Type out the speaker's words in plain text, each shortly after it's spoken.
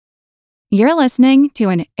You're listening to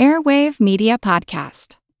an Airwave Media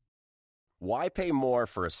Podcast. Why pay more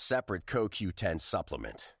for a separate CoQ10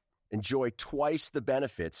 supplement? Enjoy twice the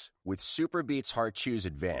benefits with SuperBeets Heart Chews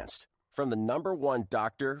Advanced from the #1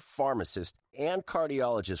 doctor, pharmacist, and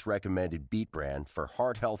cardiologist recommended beet brand for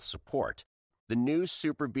heart health support. The new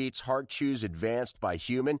SuperBeets Heart Chews Advanced by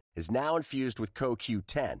Human is now infused with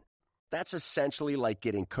CoQ10. That's essentially like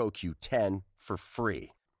getting CoQ10 for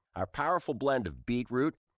free. Our powerful blend of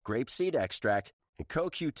beetroot, grapeseed extract, and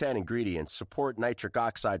CoQ10 ingredients support nitric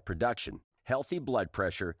oxide production, healthy blood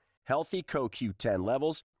pressure, healthy CoQ10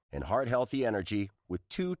 levels, and heart-healthy energy with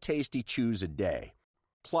 2 tasty chews a day.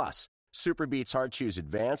 Plus, SuperBeets Heart Chews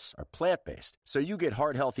Advance are plant-based, so you get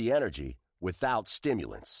heart-healthy energy without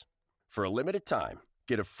stimulants. For a limited time,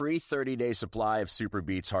 get a free 30-day supply of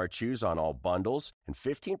SuperBeets Heart Chews on all bundles and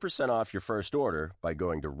 15% off your first order by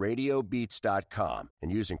going to radiobeats.com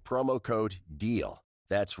and using promo code DEAL.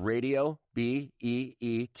 That's radio, BEETS.com,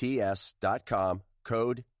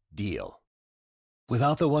 code DEAL.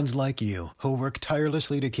 Without the ones like you, who work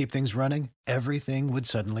tirelessly to keep things running, everything would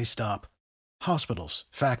suddenly stop. Hospitals,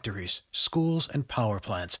 factories, schools, and power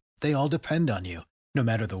plants, they all depend on you. No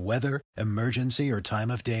matter the weather, emergency, or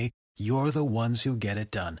time of day, you're the ones who get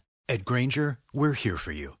it done. At Grainger, we're here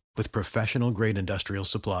for you with professional-grade industrial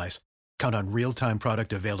supplies. Count on real-time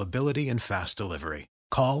product availability and fast delivery.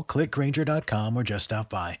 Call, clickgrainger.com, or just stop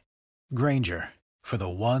by. Grainger, for the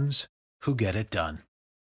ones who get it done.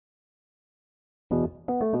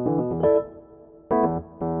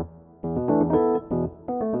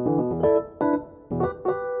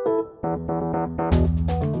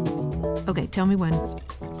 Okay, tell me when.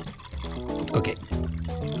 Okay.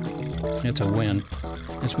 That's a win.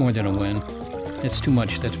 That's more than a win. That's too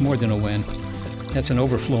much. That's more than a win. That's an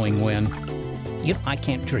overflowing win. You know, I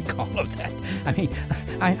can't drink all of that. I mean,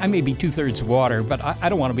 I may be 2/3 water, but I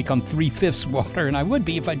don't want to become 3/5 water, and I would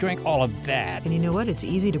be if I drank all of that. And you know what? It's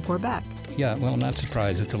easy to pour back. Yeah, well, not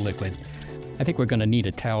surprised. It's a liquid. I think we're going to need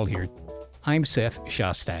a towel here. I'm Seth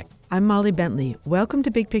Shostak. I'm Molly Bentley. Welcome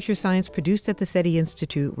to Big Picture Science, produced at the SETI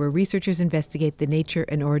Institute, where researchers investigate the nature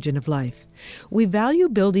and origin of life. We value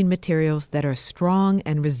building materials that are strong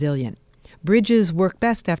and resilient. Bridges work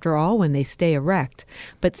best, after all, when they stay erect,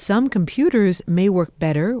 but some computers may work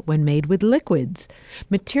better when made with liquids.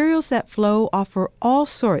 Materials that flow offer all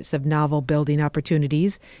sorts of novel building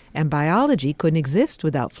opportunities, and biology couldn't exist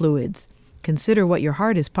without fluids. Consider what your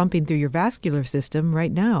heart is pumping through your vascular system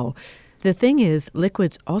right now. The thing is,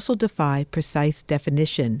 liquids also defy precise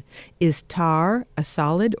definition. Is tar a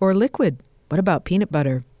solid or liquid? What about peanut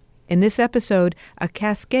butter? In this episode, a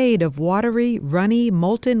cascade of watery, runny,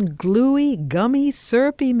 molten, gluey, gummy,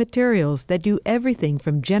 syrupy materials that do everything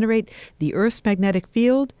from generate the Earth's magnetic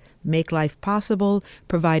field, make life possible,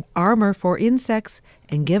 provide armor for insects,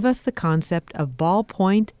 and give us the concept of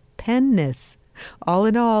ballpoint penness. All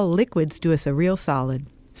in all, liquids do us a real solid.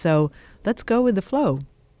 So let's go with the flow.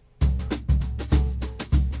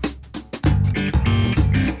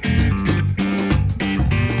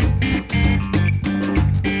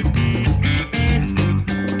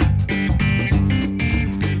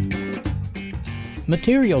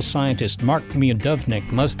 Materials scientist Mark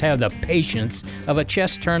Miodownik must have the patience of a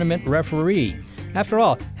chess tournament referee. After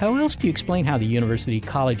all, how else do you explain how the University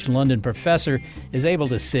College London professor is able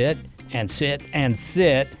to sit and sit and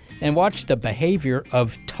sit and watch the behavior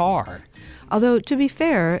of tar? Although, to be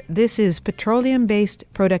fair, this is petroleum-based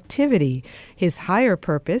productivity. His higher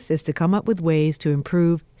purpose is to come up with ways to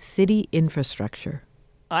improve city infrastructure.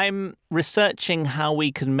 I'm researching how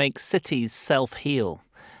we can make cities self-heal.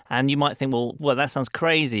 And you might think, well, that sounds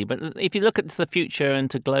crazy. But if you look at the future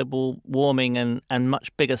and to global warming and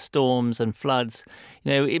much bigger storms and floods,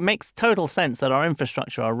 you know, it makes total sense that our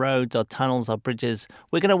infrastructure, our roads, our tunnels, our bridges,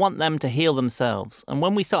 we're going to want them to heal themselves. And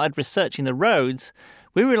when we started researching the roads,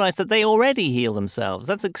 we realized that they already heal themselves.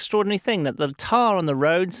 That's an extraordinary thing, that the tar on the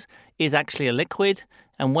roads is actually a liquid.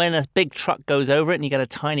 And when a big truck goes over it and you get a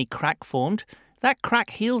tiny crack formed, that crack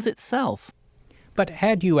heals itself. But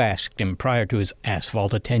had you asked him prior to his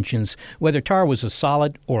asphalt attentions whether tar was a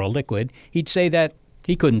solid or a liquid, he'd say that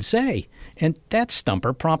he couldn't say. And that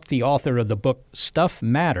stumper prompted the author of the book Stuff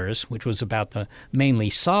Matters, which was about the mainly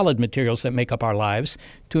solid materials that make up our lives,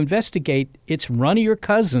 to investigate its runnier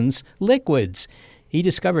cousins, liquids. He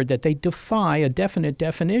discovered that they defy a definite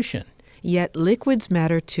definition. Yet liquids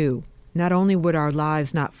matter too. Not only would our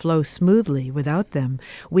lives not flow smoothly without them,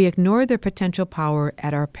 we ignore their potential power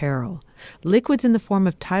at our peril. Liquids in the form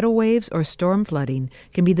of tidal waves or storm flooding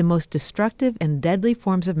can be the most destructive and deadly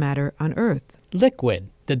forms of matter on Earth. Liquid,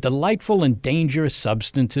 The Delightful and Dangerous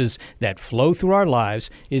Substances That Flow Through Our Lives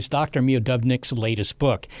is Dr. Miodownik's latest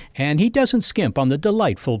book. And he doesn't skimp on the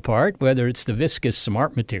delightful part, whether it's the viscous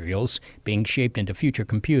smart materials being shaped into future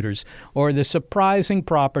computers or the surprising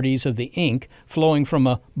properties of the ink flowing from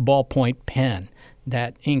a ballpoint pen.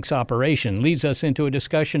 That ink's operation leads us into a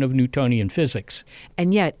discussion of Newtonian physics.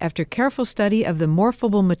 And yet, after careful study of the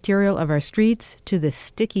morphable material of our streets, to the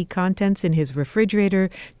sticky contents in his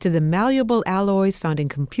refrigerator, to the malleable alloys found in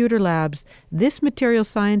computer labs, this material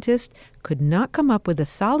scientist could not come up with a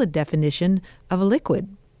solid definition of a liquid.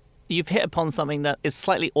 You've hit upon something that is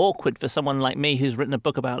slightly awkward for someone like me who's written a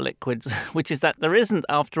book about liquids, which is that there isn't,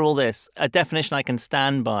 after all this, a definition I can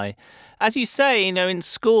stand by. As you say, in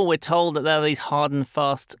school we're told that there are these hard and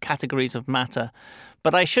fast categories of matter.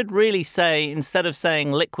 But I should really say, instead of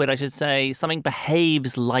saying liquid, I should say something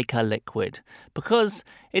behaves like a liquid. Because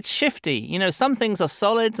it's shifty. Some things are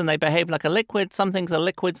solids and they behave like a liquid. Some things are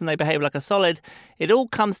liquids and they behave like a solid. It all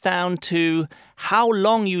comes down to how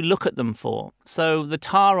long you look at them for. So the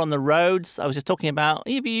tar on the roads, I was just talking about,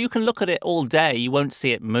 you can look at it all day. You won't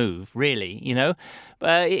see it move, really,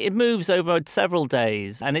 It moves over several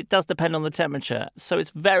days and it does depend on the temperature. So it's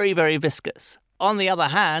very, very viscous. On the other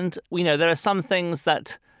hand, there are some things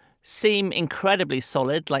that seem incredibly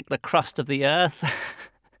solid, like the crust of the earth,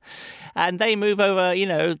 and they move over,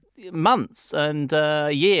 months and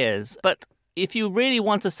years. But if you really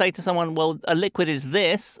want to say to someone, well, a liquid is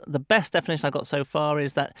this, the best definition I've got so far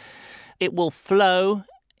is that it will flow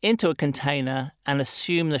into a container and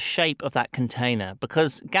assume the shape of that container.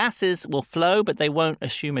 Because gases will flow, but they won't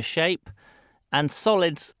assume a shape. And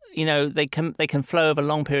solids, they can flow over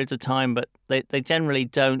long periods of time, but they generally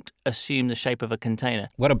don't assume the shape of a container.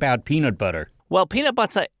 What about peanut butter? Well, peanut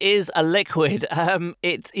butter is a liquid.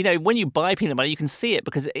 It's when you buy peanut butter, you can see it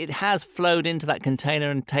because it has flowed into that container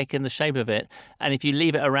and taken the shape of it. And if you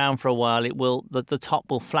leave it around for a while, the top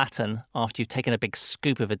will flatten after you've taken a big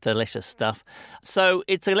scoop of the delicious stuff. So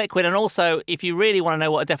it's a liquid. And also, if you really want to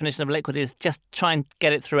know what a definition of a liquid is, just try and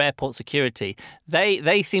get it through airport security.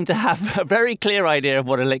 They seem to have a very clear idea of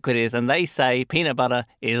what a liquid is, and they say peanut butter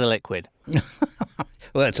is a liquid.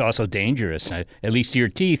 Well, it's also dangerous, at least to your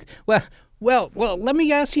teeth. Well, let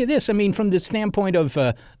me ask you this. From the standpoint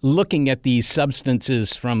of looking at these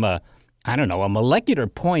substances from a molecular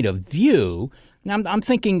point of view, I'm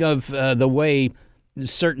thinking of the way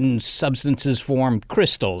certain substances form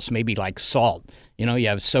crystals, maybe like salt. You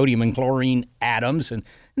have sodium and chlorine atoms, and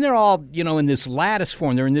they're all, in this lattice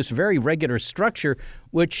form. They're in this very regular structure,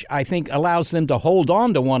 which I think allows them to hold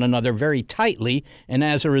on to one another very tightly, and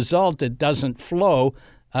as a result, it doesn't flow.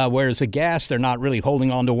 Whereas a gas, they're not really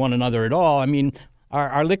holding on to one another at all.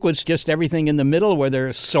 Are liquids just everything in the middle where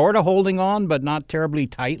they're sort of holding on but not terribly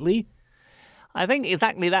tightly? I think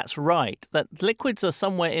exactly that's right, that liquids are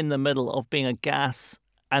somewhere in the middle of being a gas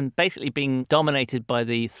and basically being dominated by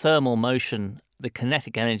the thermal motion, the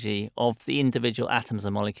kinetic energy of the individual atoms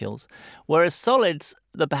and molecules. Whereas solids,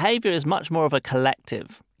 the behavior is much more of a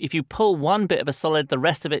collective. If you pull one bit of a solid, the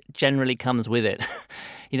rest of it generally comes with it.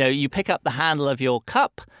 You pick up the handle of your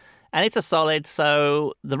cup and it's a solid,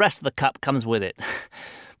 so the rest of the cup comes with it.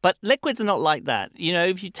 But liquids are not like that.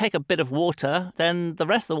 If you take a bit of water, then the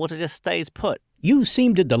rest of the water just stays put. You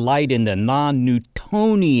seem to delight in the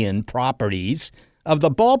non-Newtonian properties of the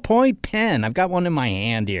ballpoint pen. I've got one in my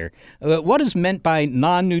hand here. What is meant by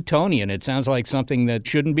non-Newtonian? It sounds like something that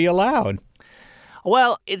shouldn't be allowed.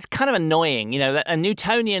 Well, it's kind of annoying, that a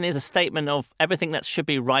Newtonian is a statement of everything that should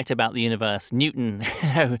be right about the universe. Newton,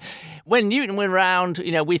 when Newton went around,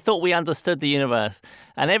 we thought we understood the universe.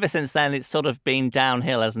 And ever since then, it's sort of been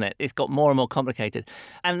downhill, hasn't it? It's got more and more complicated.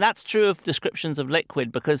 And that's true of descriptions of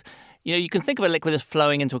liquid because, you can think of a liquid as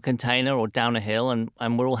flowing into a container or down a hill, and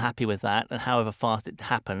we're all happy with that, and however fast it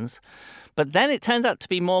happens. But then it turns out to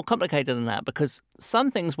be more complicated than that because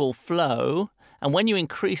some things will flow, and when you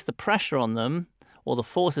increase the pressure on them, or the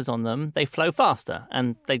forces on them, they flow faster,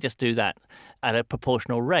 and they just do that at a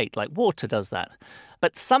proportional rate, like water does that.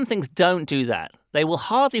 But some things don't do that. They will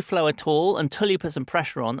hardly flow at all until you put some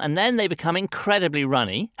pressure on, and then they become incredibly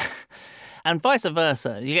runny. And vice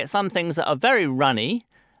versa. You get some things that are very runny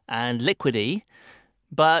and liquidy,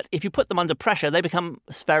 but if you put them under pressure, they become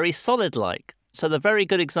very solid-like. So the very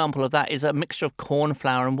good example of that is a mixture of corn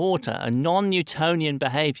flour and water, a non-Newtonian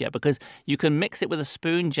behavior, because you can mix it with a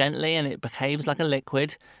spoon gently and it behaves like a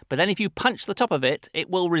liquid. But then if you punch the top of it, it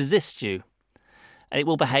will resist you and it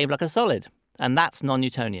will behave like a solid. And that's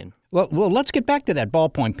non-Newtonian. Well, let's get back to that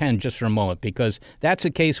ballpoint pen just for a moment, because that's a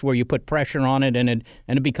case where you put pressure on it and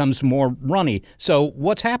it becomes more runny. So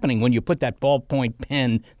what's happening when you put that ballpoint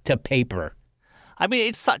pen to paper? I mean,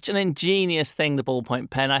 it's such an ingenious thing, the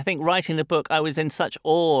ballpoint pen. I think writing the book, I was in such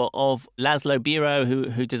awe of Laszlo Biro,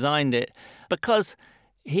 who designed it, because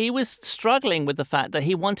he was struggling with the fact that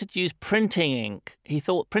he wanted to use printing ink. He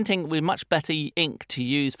thought printing would be much better ink to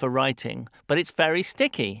use for writing, but it's very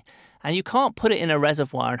sticky. And you can't put it in a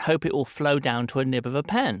reservoir and hope it will flow down to a nib of a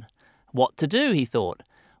pen. What to do, he thought?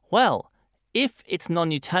 Well, if it's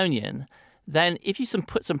non-Newtonian, then if you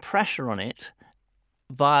put some pressure on it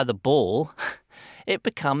via the ball, it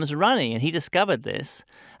becomes runny. And he discovered this.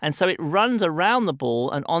 And so it runs around the ball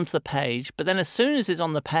and onto the page. But then as soon as it's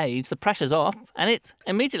on the page, the pressure's off and it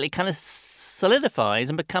immediately kind of solidifies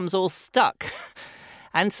and becomes all stuck.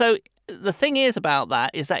 And so the thing is about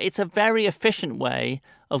that is that it's a very efficient way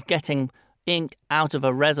of getting ink out of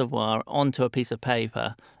a reservoir onto a piece of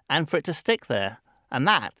paper and for it to stick there. And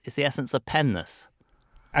that is the essence of penness.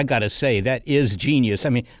 I got to say, that is genius. I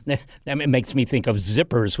mean, it makes me think of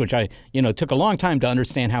zippers, which I, took a long time to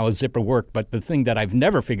understand how a zipper worked. But the thing that I've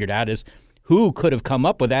never figured out is who could have come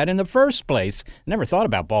up with that in the first place? Never thought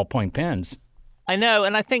about ballpoint pens. I know,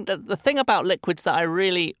 and I think that the thing about liquids that I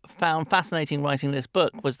really found fascinating writing this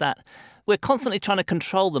book was that we're constantly trying to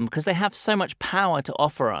control them because they have so much power to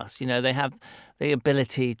offer us. They have the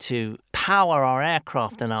ability to power our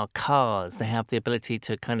aircraft and our cars. They have the ability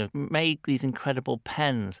to kind of make these incredible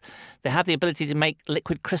pens. They have the ability to make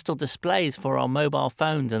liquid crystal displays for our mobile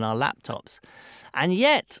phones and our laptops. And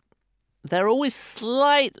yet, they're always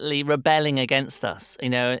slightly rebelling against us.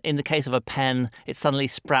 In the case of a pen, it suddenly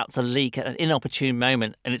sprouts a leak at an inopportune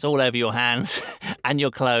moment and it's all over your hands and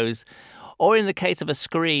your clothes. Or in the case of a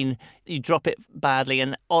screen, you drop it badly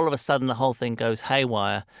and all of a sudden the whole thing goes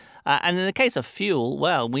haywire. And in the case of fuel,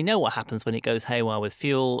 well, we know what happens when it goes haywire with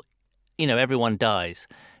fuel. Everyone dies.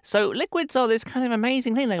 So liquids are this kind of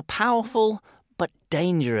amazing thing. They're powerful but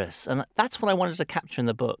dangerous. And that's what I wanted to capture in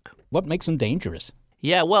the book. What makes them dangerous?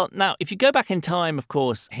 Yeah, well, now, if you go back in time, of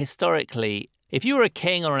course, historically, if you were a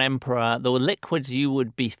king or an emperor, the liquids you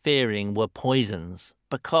would be fearing were poisons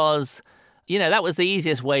because, that was the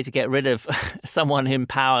easiest way to get rid of someone in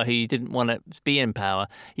power who you didn't want to be in power.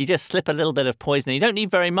 You just slip a little bit of poison. You don't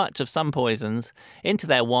need very much of some poisons into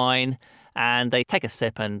their wine, and they take a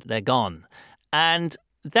sip and they're gone. And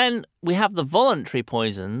then we have the voluntary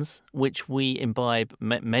poisons, which we imbibe,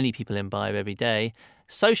 many people imbibe every day,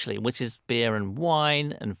 socially, which is beer and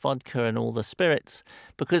wine and vodka and all the spirits,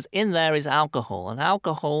 because in there is alcohol. And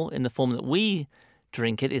alcohol, in the form that we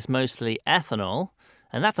drink it, is mostly ethanol,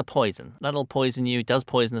 and that's a poison. That'll poison you, does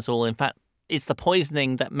poison us all. In fact, it's the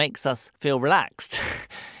poisoning that makes us feel relaxed.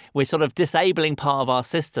 We're sort of disabling part of our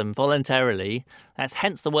system voluntarily. That's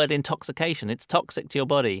hence the word intoxication. It's toxic to your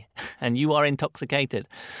body, and you are intoxicated.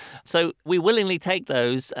 So we willingly take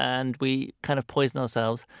those, and we kind of poison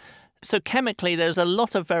ourselves. So chemically, there's a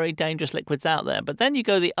lot of very dangerous liquids out there. But then you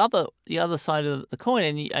go the other side of the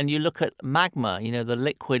coin, and you look at magma, the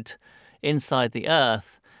liquid inside the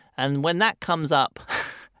earth. And when that comes up,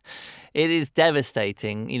 it is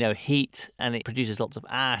devastating, heat, and it produces lots of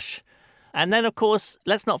ash. And then, of course,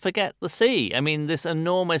 let's not forget the sea. I mean, this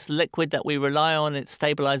enormous liquid that we rely on, it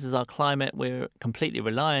stabilizes our climate. We're completely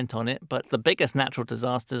reliant on it. But the biggest natural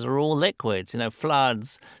disasters are all liquids,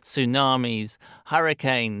 floods, tsunamis,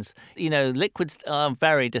 hurricanes. Liquids are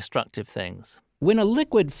very destructive things. When a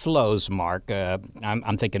liquid flows, Mark,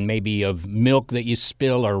 I'm thinking maybe of milk that you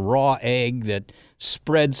spill or raw egg that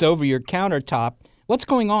spreads over your countertop. What's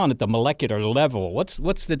going on at the molecular level? What's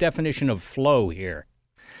the definition of flow here?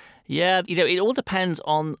 Yeah, it all depends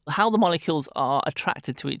on how the molecules are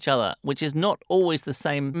attracted to each other, which is not always the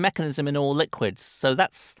same mechanism in all liquids. So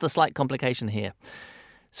that's the slight complication here.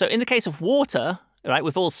 So in the case of water, right,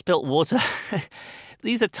 we've all spilt water.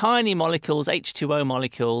 These are tiny molecules, H2O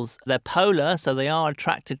molecules. They're polar, so they are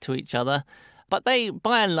attracted to each other. But they,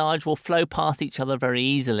 by and large, will flow past each other very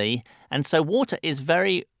easily. And so water is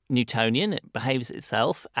very Newtonian. It behaves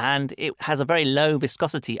itself, and it has a very low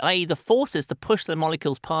viscosity, i.e. the forces to push the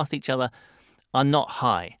molecules past each other are not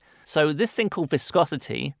high. So this thing called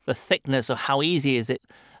viscosity, the thickness of how easy is it,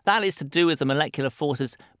 that is to do with the molecular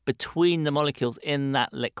forces between the molecules in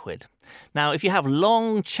that liquid. Now, if you have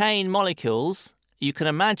long chain molecules, you can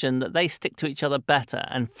imagine that they stick to each other better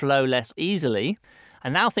and flow less easily.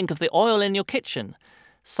 And now think of the oil in your kitchen.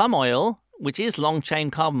 Some oil, which is long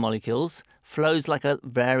chain carbon molecules, flows like a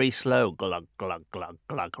very slow glug, glug, glug,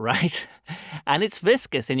 glug, right? And it's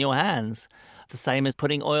viscous in your hands. It's the same as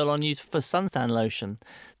putting oil on you for suntan lotion.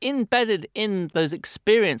 Embedded in those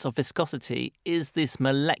experience of viscosity is this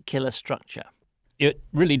molecular structure. It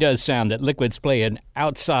really does sound that liquids play an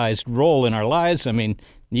outsized role in our lives. I mean,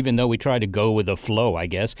 even though we try to go with the flow, I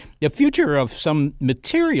guess. The future of some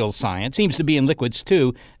material science seems to be in liquids,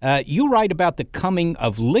 too. You write about the coming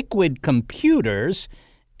of liquid computers.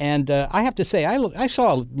 And I have to say, I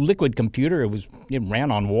saw a liquid computer. It ran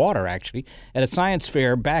on water, actually, at a science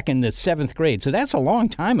fair back in the 7th grade. So that's a long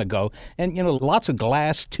time ago. And, lots of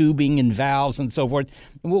glass tubing and valves and so forth.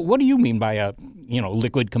 What do you mean by a,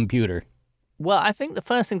 liquid computer? Well, I think the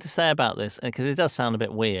first thing to say about this, because it does sound a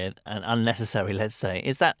bit weird and unnecessary, let's say,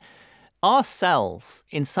 is that our cells,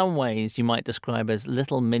 in some ways, you might describe as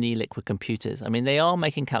little mini liquid computers. I mean, they are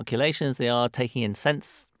making calculations, they are taking in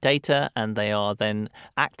sense data, and they are then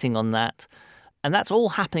acting on that. And that's all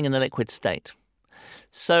happening in the liquid state.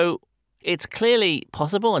 So it's clearly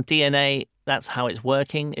possible, and DNA, that's how it's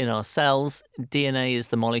working in our cells. DNA is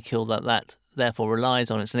the molecule that therefore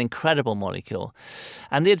relies on. It's an incredible molecule.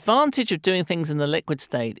 And the advantage of doing things in the liquid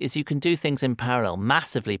state is you can do things in parallel,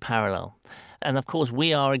 massively parallel. And of course,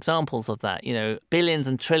 we are examples of that. Billions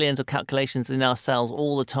and trillions of calculations in our cells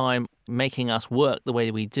all the time, making us work the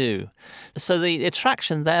way we do. So the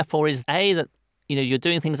attraction, therefore, is A, that you're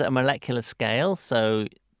doing things at a molecular scale, so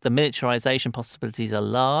the miniaturization possibilities are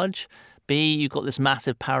large. B, you've got this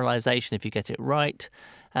massive parallelization if you get it right.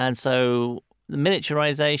 And so the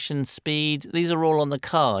miniaturization, speed, these are all on the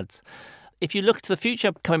cards. If you look to the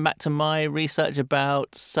future, coming back to my research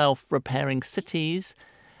about self-repairing cities,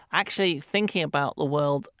 actually thinking about the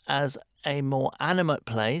world as a more animate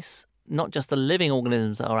place, not just the living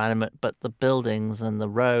organisms that are animate, but the buildings and the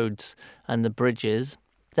roads and the bridges,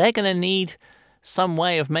 they're going to need some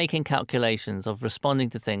way of making calculations, of responding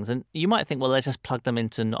to things. And you might think, well, let's just plug them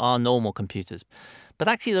into our normal computers. But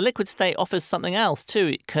actually, the liquid state offers something else too.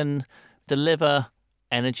 It can deliver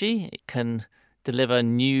energy. It can deliver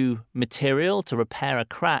new material to repair a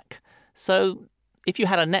crack. So if you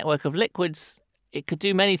had a network of liquids, it could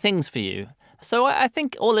do many things for you. So I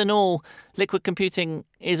think all in all, liquid computing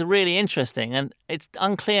is really interesting, and it's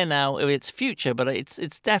unclear now of its future, but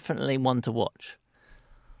it's definitely one to watch.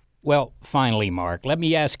 Well, finally, Mark, let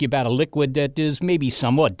me ask you about a liquid that is maybe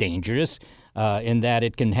somewhat dangerous in that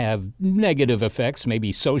it can have negative effects,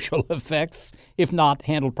 maybe social effects, if not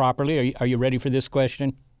handled properly. Are you ready for this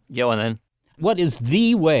question? Go on then. What is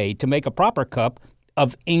the way to make a proper cup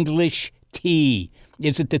of English tea?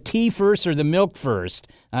 Is it the tea first or the milk first?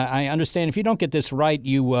 I understand if you don't get this right,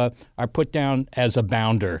 you are put down as a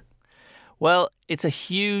bounder. Well, it's a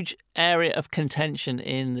huge area of contention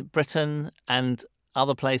in Britain and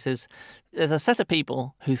other places. There's a set of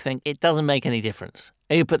people who think it doesn't make any difference.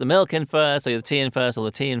 You put the milk in first, or the tea in first, or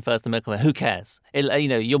the tea in first, the milk in first. Who cares?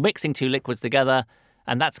 You're mixing two liquids together,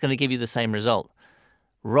 and that's going to give you the same result.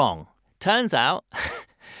 Wrong. Turns out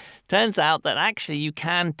that actually you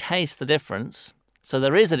can taste the difference. So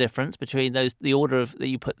there is a difference between the order that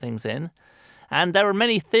you put things in. And there are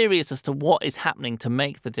many theories as to what is happening to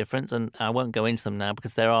make the difference, and I won't go into them now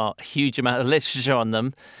because there are a huge amount of literature on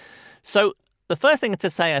them. So the first thing to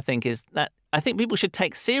say, I think, is that I think people should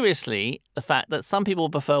take seriously the fact that some people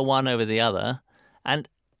prefer one over the other, and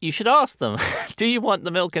you should ask them, do you want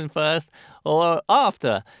the milk in first or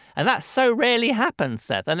after? And that so rarely happens,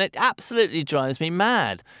 Seth, and it absolutely drives me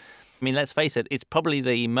mad. I mean, let's face it, it's probably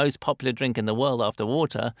the most popular drink in the world after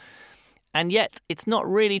water, and yet it's not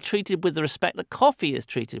really treated with the respect that coffee is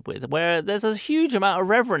treated with, where there's a huge amount of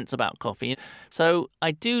reverence about coffee. So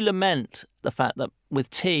I do lament the fact that with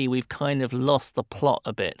tea, we've kind of lost the plot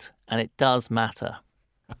a bit, and it does matter.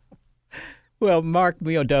 Well, Mark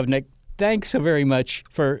Miodownik, thanks so very much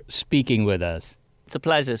for speaking with us. It's a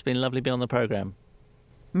pleasure. It's been lovely to be on the program.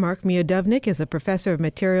 Mark Miodownik is a professor of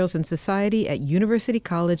materials and society at University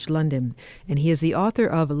College London, and he is the author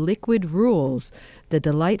of Liquid Rules, the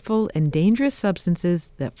delightful and dangerous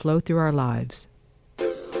substances that flow through our lives.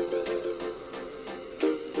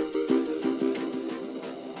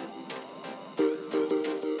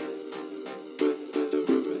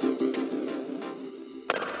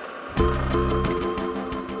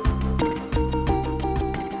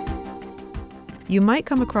 You might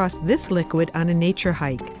come across this liquid on a nature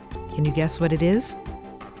hike. Can you guess what it is?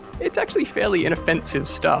 It's actually fairly inoffensive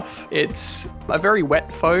stuff. It's a very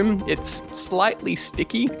wet foam. It's slightly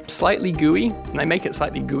sticky, slightly gooey, and they make it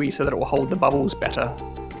slightly gooey so that it will hold the bubbles better.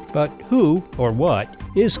 But who or what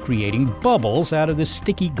is creating bubbles out of this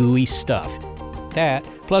sticky, gooey stuff? That,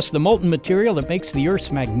 plus the molten material that makes the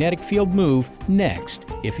Earth's magnetic field move, next,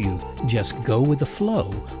 if you just go with the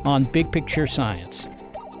flow on Big Picture Science.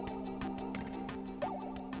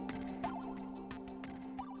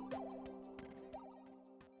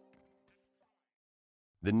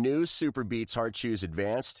 The new Super Beats Heart Chews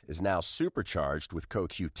Advanced is now supercharged with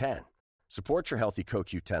CoQ10. Support your healthy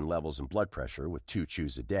CoQ10 levels and blood pressure with 2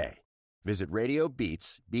 chews a day. Visit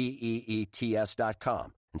RadioBeats,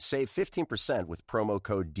 BEETS.com and save 15% with promo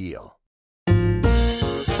code DEAL.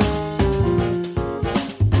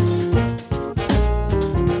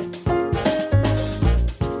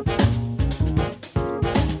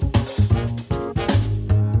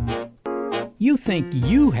 You think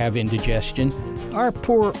you have indigestion? Our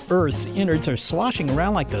poor Earth's innards are sloshing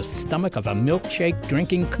around like the stomach of a milkshake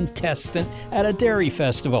drinking contestant at a dairy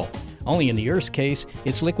festival. Only in the Earth's case,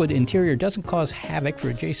 its liquid interior doesn't cause havoc for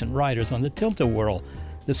adjacent riders on the tilt-a-whirl.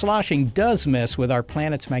 The sloshing does mess with our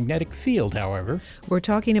planet's magnetic field, however. We're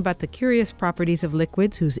talking about the curious properties of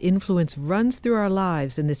liquids whose influence runs through our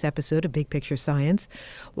lives in this episode of Big Picture Science,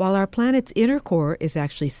 while our planet's inner core is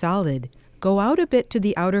actually solid. Go out a bit to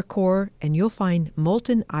the outer core and you'll find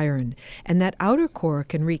molten iron, and that outer core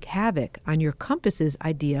can wreak havoc on your compass's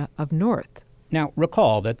idea of north. Now,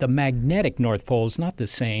 recall that the magnetic North Pole is not the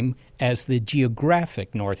same as the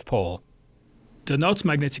geographic North Pole. The North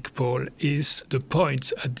Magnetic Pole is the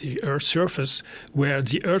point at the Earth's surface where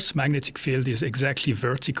the Earth's magnetic field is exactly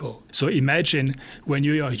vertical. So imagine when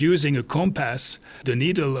you are using a compass, the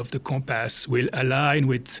needle of the compass will align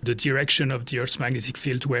with the direction of the Earth's magnetic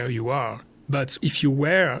field where you are. But if you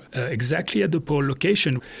were exactly at the pole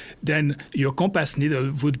location, then your compass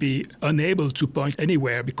needle would be unable to point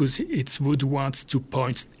anywhere because it would want to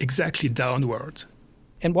point exactly downward.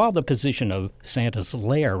 And while the position of Santa's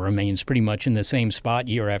lair remains pretty much in the same spot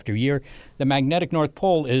year after year, the magnetic North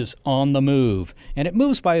Pole is on the move. And it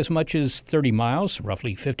moves by as much as 30 miles,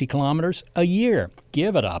 roughly 50 kilometers, a year.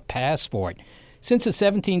 Give it a passport. Since the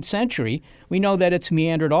 17th century, we know that it's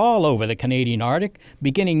meandered all over the Canadian Arctic,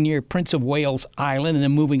 beginning near Prince of Wales Island and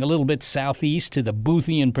then moving a little bit southeast to the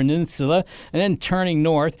Boothian Peninsula and then turning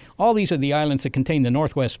north. All these are the islands that contain the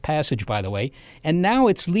Northwest Passage, by the way. And now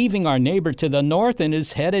it's leaving our neighbor to the north and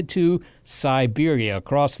is headed to Siberia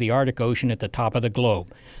across the Arctic Ocean at the top of the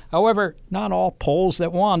globe. However, not all poles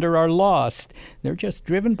that wander are lost. They're just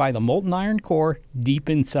driven by the molten iron core deep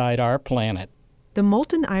inside our planet. The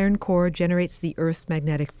molten iron core generates the Earth's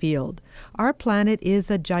magnetic field. Our planet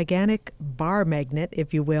is a gigantic bar magnet,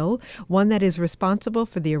 if you will, one that is responsible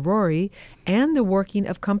for the aurorae and the working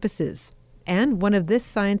of compasses. And one of this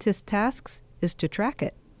scientist's tasks is to track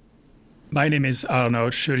it. My name is Arnaud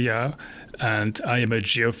Cheliard, and I am a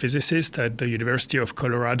geophysicist at the University of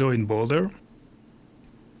Colorado in Boulder.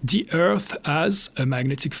 The Earth has a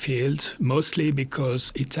magnetic field mostly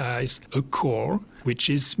because it has a core,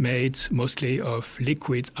 which is made mostly of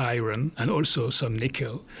liquid iron and also some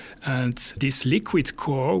nickel. And this liquid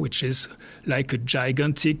core, which is like a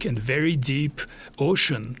gigantic and very deep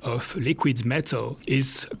ocean of liquid metal,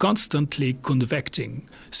 is constantly convecting.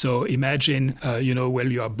 So imagine,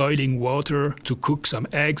 when you are boiling water to cook some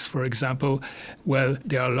eggs, for example, well,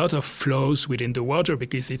 there are a lot of flows within the water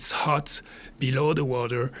because it's hot below the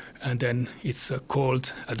water and then it's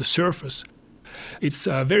cold at the surface. It's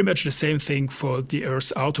very much the same thing for the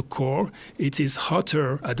Earth's outer core. It is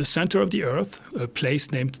hotter at the center of the Earth, a place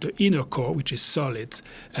named the inner core, which is solid.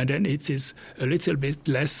 And then it is a little bit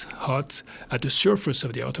less hot at the surface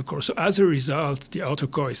of the outer core. So as a result, the outer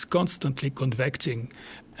core is constantly convecting.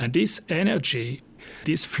 And this energy,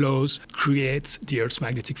 these flows, create the Earth's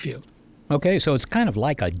magnetic field. Okay, so it's kind of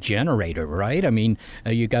like a generator, right? I mean,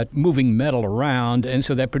 you got moving metal around, and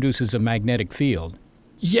so that produces a magnetic field.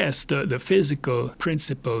 Yes, the physical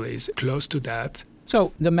principle is close to that.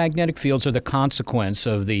 So the magnetic fields are the consequence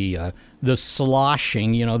of the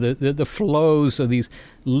sloshing, the flows of these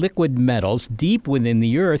liquid metals deep within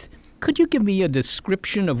the Earth. Could you give me a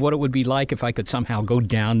description of what it would be like if I could somehow go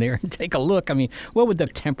down there and take a look? I mean, what would the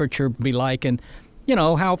temperature be like? And,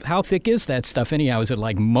 how thick is that stuff anyhow? Is it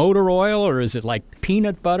like motor oil or is it like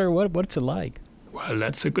peanut butter? What's it like? Well,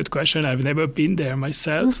 that's a good question. I've never been there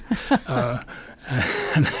myself.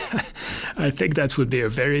 I think that would be a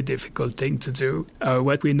very difficult thing to do.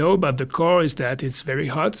 What we know about the core is that it's very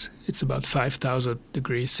hot. It's about 5,000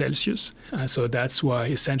 degrees Celsius. So that's why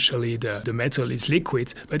essentially the metal is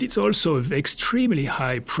liquid. But it's also of extremely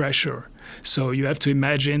high pressure. So you have to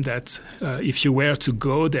imagine that if you were to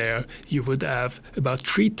go there, you would have about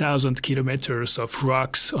 3,000 kilometers of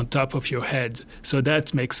rocks on top of your head. So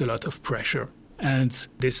that makes a lot of pressure. And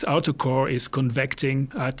this outer core is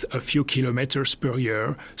convecting at a few kilometers per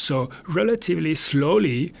year. So relatively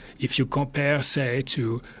slowly, if you compare, say,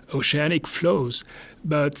 to oceanic flows.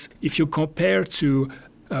 But if you compare to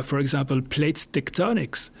for example, plate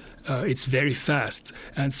tectonics, it's very fast.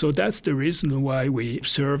 And so that's the reason why we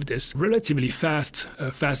observe this relatively fast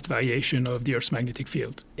variation of the Earth's magnetic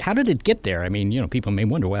field. How did it get there? I mean, people may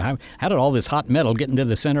wonder, well, how did all this hot metal get into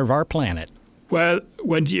the center of our planet? Well,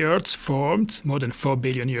 when the Earth formed more than 4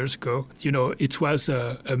 billion years ago, it was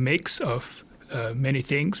a mix of many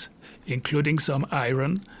things, including some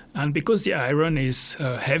iron. And because the iron is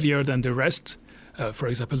heavier than the rest, for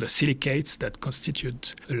example, the silicates that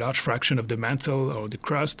constitute a large fraction of the mantle or the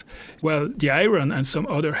crust, well, the iron and some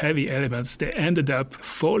other heavy elements, they ended up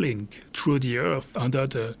falling through the Earth under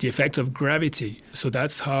the effect of gravity. So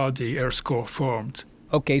that's how the Earth's core formed.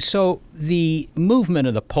 Okay, so the movement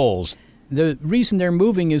of the poles, the reason they're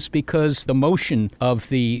moving is because the motion of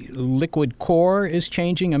the liquid core is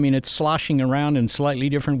changing? I mean, it's sloshing around in slightly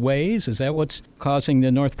different ways? Is that what's causing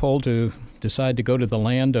the North Pole to decide to go to the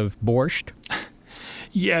land of borscht?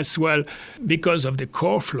 Yes, well, because of the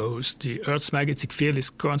core flows, the Earth's magnetic field is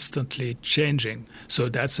constantly changing. So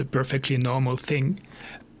that's a perfectly normal thing.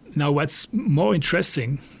 Now, what's more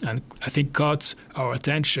interesting, and I think caught our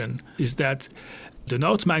attention, is that the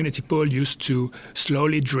North Magnetic Pole used to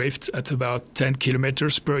slowly drift at about 10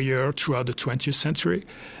 kilometers per year throughout the 20th century.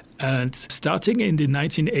 And starting in the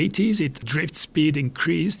 1980s, its drift speed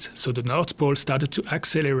increased, so the North Pole started to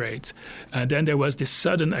accelerate. And then there was this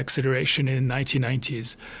sudden acceleration in the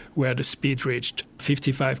 1990s, where the speed reached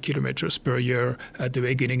 55 kilometers per year at the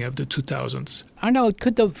beginning of the 2000s. Arnaud,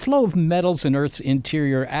 could the flow of metals in Earth's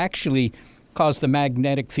interior actually cause the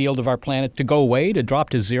magnetic field of our planet to go away, to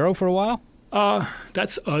drop to zero for a while?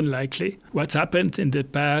 That's unlikely. What's happened in the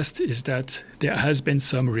past is that there has been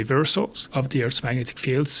some reversals of the Earth's magnetic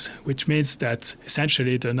fields, which means that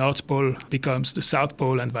essentially the North Pole becomes the South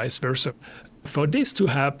Pole and vice versa. For this to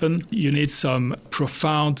happen, you need some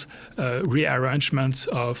profound rearrangement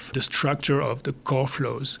of the structure of the core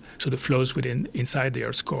flows, so the flows inside the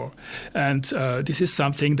Earth's core. And this is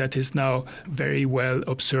something that is now very well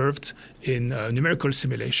observed in numerical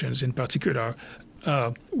simulations in particular.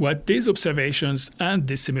 What these observations and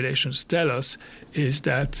these simulations tell us is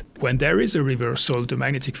that when there is a reversal, the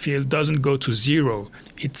magnetic field doesn't go to zero.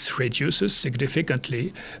 It reduces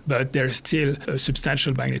significantly, but there's still a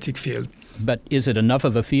substantial magnetic field. But is it enough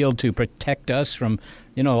of a field to protect us from,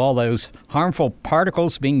 all those harmful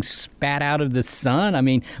particles being spat out of the sun? I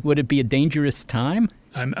mean, would it be a dangerous time?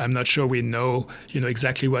 I'm not sure we know,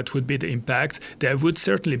 exactly what would be the impact. There would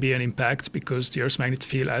certainly be an impact because the Earth's magnetic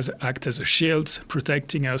field acts as a shield,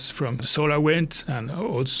 protecting us from the solar wind and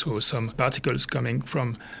also some particles coming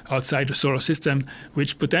from outside the solar system,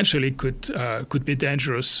 which potentially could be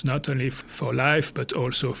dangerous not only for life but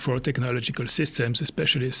also for technological systems,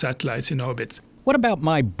 especially satellites in orbit. What about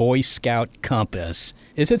my Boy Scout compass?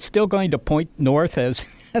 Is it still going to point north as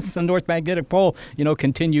the North Magnetic Pole,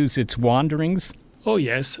 continues its wanderings? Oh,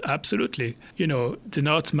 yes, absolutely. The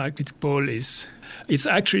North Magnetic Pole it's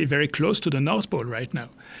actually very close to the North Pole right now.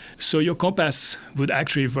 So your compass would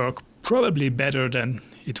actually work probably better than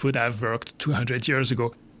it would have worked 200 years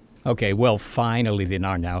ago. Okay, well, finally then,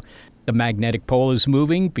 Arnaud. The magnetic pole is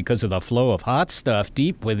moving because of the flow of hot stuff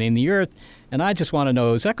deep within the Earth. And I just want to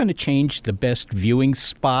know, is that going to change the best viewing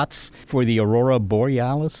spots for the aurora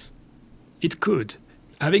borealis? It could.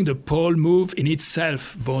 Having the pole move in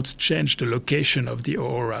itself won't change the location of the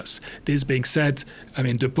auroras. This being said,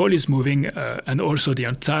 the pole is moving and also the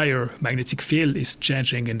entire magnetic field is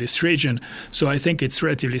changing in this region. So I think it's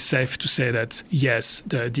relatively safe to say that, yes,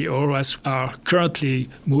 the auroras are currently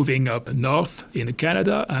moving up north in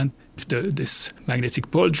Canada, and if this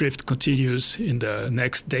magnetic pole drift continues in the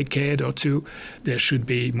next decade or two, they should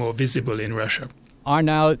be more visible in Russia.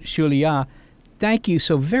 Arnaud Chouliat, thank you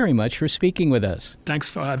so very much for speaking with us. Thanks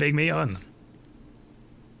for having me on.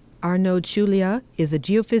 Arnaud Chouliat is a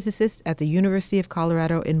geophysicist at the University of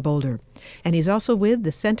Colorado in Boulder, and he's also with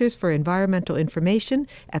the Centers for Environmental Information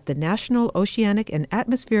at the National Oceanic and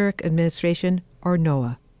Atmospheric Administration, or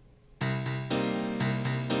NOAA.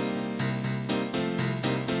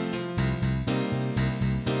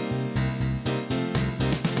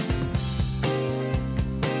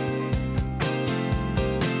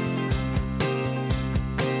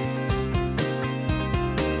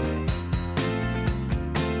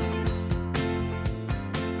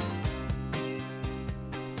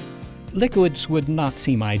 Liquids would not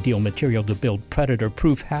seem ideal material to build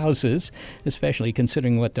predator-proof houses, especially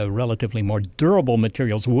considering what the relatively more durable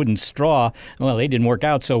materials, wood and straw, well, they didn't work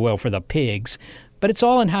out so well for the pigs. But it's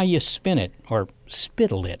all in how you spin it, or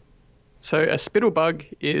spittle it. So a spittlebug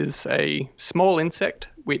is a small insect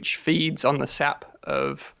which feeds on the sap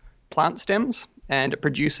of plant stems, and it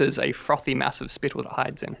produces a frothy mass of spittle that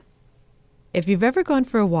hides in. If you've ever gone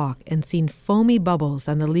for a walk and seen foamy bubbles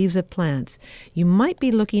on the leaves of plants, you might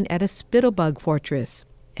be looking at a spittlebug fortress.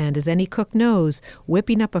 And as any cook knows,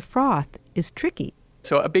 whipping up a froth is tricky.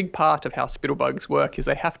 So a big part of how spittlebugs work is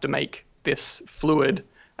they have to make this fluid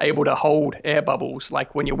able to hold air bubbles,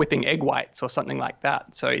 like when you're whipping egg whites or something like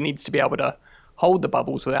that. So it needs to be able to hold the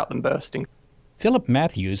bubbles without them bursting. Philip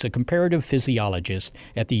Matthews, a comparative physiologist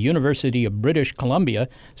at the University of British Columbia,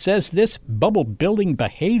 says this bubble-building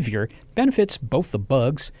behavior benefits both the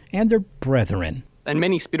bugs and their brethren. And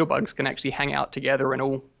many spittlebugs can actually hang out together and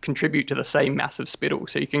all contribute to the same massive spittle.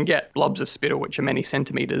 So you can get blobs of spittle which are many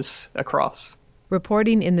centimeters across.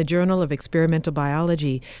 Reporting in the Journal of Experimental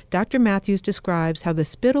Biology, Dr. Matthews describes how the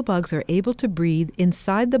spittlebugs are able to breathe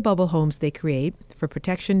inside the bubble homes they create for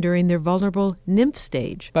protection during their vulnerable nymph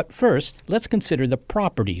stage. But first, let's consider the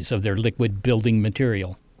properties of their liquid building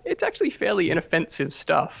material. It's actually fairly inoffensive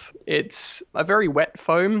stuff. It's a very wet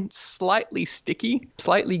foam, slightly sticky,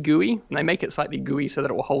 slightly gooey, and they make it slightly gooey so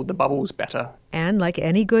that it will hold the bubbles better. And like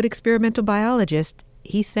any good experimental biologist,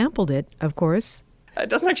 he sampled it, of course. It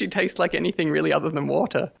doesn't actually taste like anything really other than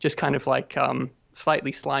water, just kind of like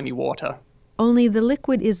slightly slimy water. Only the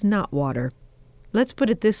liquid is not water. Let's put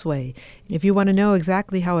it this way. If you want to know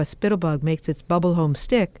exactly how a spittlebug makes its bubble home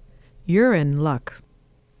stick, you're in luck.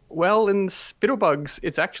 Well, in spittlebugs,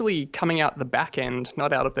 it's actually coming out the back end,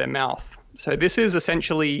 not out of their mouth. So this is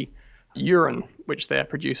essentially urine, which they're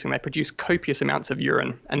producing. They produce copious amounts of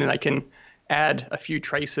urine, and then they can add a few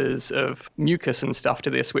traces of mucus and stuff to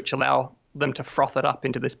this, which allow them to froth it up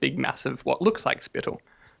into this big, massive, what looks like spittle.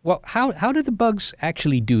 Well, how do the bugs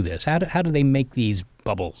actually do this? How do they make these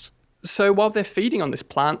bubbles? So while they're feeding on this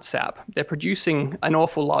plant sap, they're producing an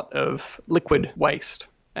awful lot of liquid waste.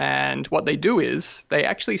 And what they do is they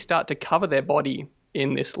actually start to cover their body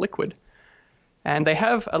in this liquid. And they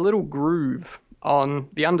have a little groove on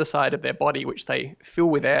the underside of their body, which they fill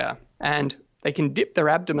with air. And they can dip their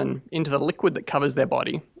abdomen into the liquid that covers their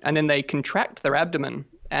body. And then they contract their abdomen.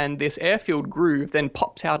 And this air-filled groove then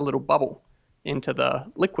pops out a little bubble into the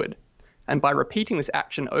liquid. And by repeating this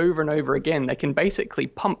action over and over again, they can basically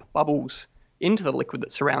pump bubbles into the liquid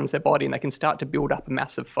that surrounds their body, and they can start to build up a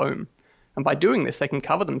massive foam. And by doing this, they can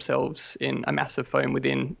cover themselves in a massive foam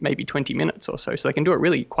within maybe 20 minutes or so. So they can do it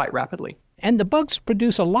really quite rapidly. And the bugs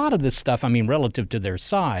produce a lot of this stuff, relative to their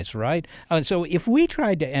size, right? So if we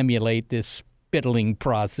tried to emulate this spittling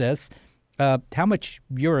process, how much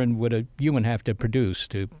urine would a human have to produce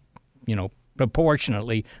to,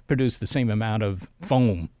 proportionately produce the same amount of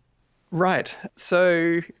foam? Right.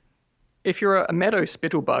 So if you're a meadow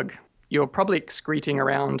spittlebug, you're probably excreting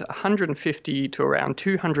around 150 to around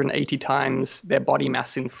 280 times their body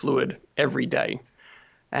mass in fluid every day.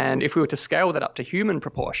 And if we were to scale that up to human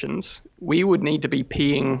proportions, we would need to be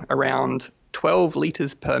peeing around 12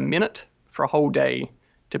 liters per minute for a whole day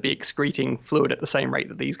to be excreting fluid at the same rate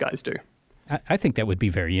that these guys do. I think that would be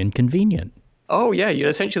very inconvenient. Oh, yeah. You'd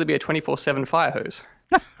essentially be a 24/7 fire hose.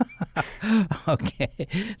 Okay.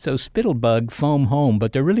 So spittlebug foam home,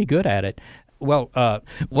 but they're really good at it. Well,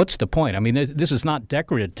 what's the point? This is not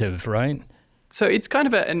decorative, right? So it's kind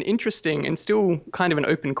of an interesting and still kind of an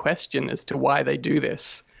open question as to why they do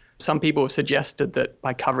this. Some people have suggested that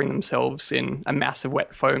by covering themselves in a massive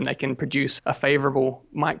wet foam, they can produce a favorable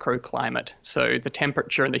microclimate. So the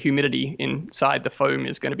temperature and the humidity inside the foam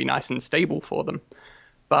is going to be nice and stable for them.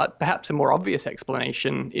 But perhaps a more obvious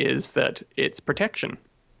explanation is that it's protection.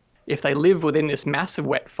 If they live within this massive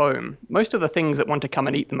wet foam, most of the things that want to come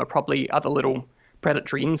and eat them are probably other little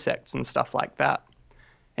predatory insects and stuff like that.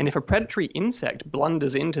 And if a predatory insect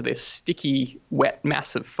blunders into this sticky, wet,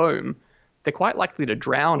 massive foam, they're quite likely to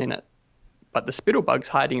drown in it. But the spittlebugs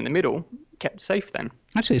hiding in the middle kept safe then.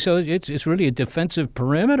 I see. So it's really a defensive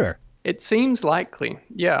perimeter. It seems likely,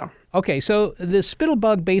 yeah. Okay, so the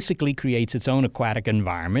spittlebug basically creates its own aquatic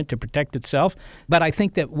environment to protect itself. But I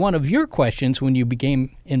think that one of your questions when you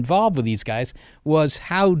became involved with these guys was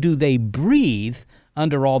how do they breathe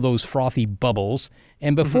under all those frothy bubbles?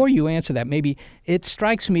 And before you answer that, maybe it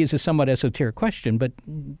strikes me as a somewhat esoteric question, but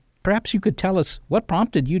perhaps you could tell us what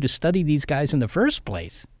prompted you to study these guys in the first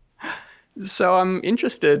place. So I'm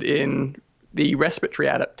interested in the respiratory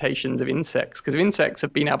adaptations of insects, because insects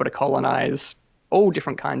have been able to colonize all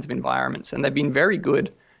different kinds of environments, and they've been very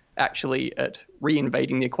good actually at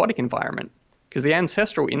reinvading the aquatic environment, because the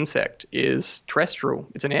ancestral insect is terrestrial,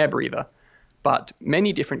 it's an air breather, but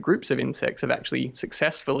many different groups of insects have actually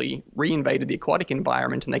successfully reinvaded the aquatic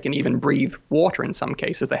environment, and they can even breathe water in some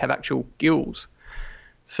cases. They have actual gills.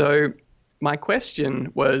 So my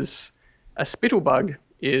question was, a spittlebug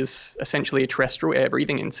is essentially a terrestrial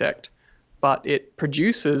air-breathing insect. but it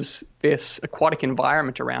produces this aquatic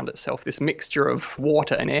environment around itself, this mixture of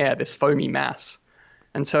water and air, this foamy mass.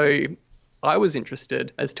 And so I was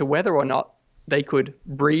interested as to whether or not they could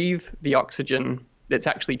breathe the oxygen that's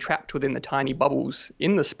actually trapped within the tiny bubbles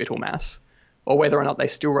in the spittle mass, or whether or not they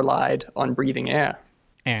still relied on breathing air.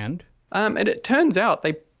 And it turns out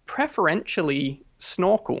they preferentially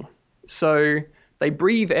snorkel. So they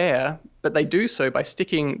breathe air, but they do so by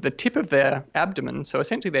sticking the tip of their abdomen, so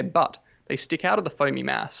essentially their butt, they stick out of the foamy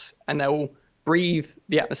mass and they'll breathe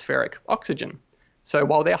the atmospheric oxygen. So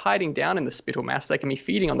while they're hiding down in the spittle mass, they can be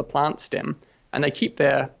feeding on the plant stem, and they keep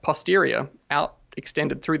their posterior out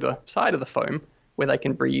extended through the side of the foam where they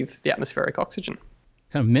can breathe the atmospheric oxygen.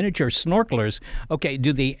 Kind of miniature snorkelers. Okay,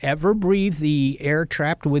 do they ever breathe the air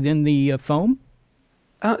trapped within the foam?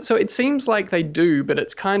 So it seems like they do, but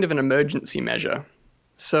it's kind of an emergency measure.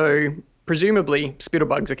 So presumably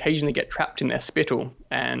spittlebugs occasionally get trapped in their spittle,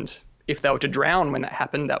 and if they were to drown when that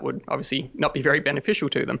happened, that would obviously not be very beneficial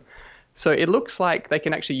to them. So it looks like they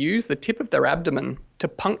can actually use the tip of their abdomen to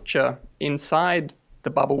puncture inside the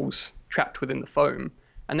bubbles trapped within the foam,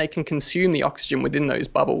 and they can consume the oxygen within those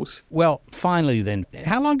bubbles. Well, finally then,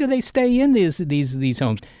 how long do they stay in these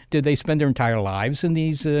homes? Do they spend their entire lives in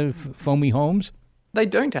these foamy homes? They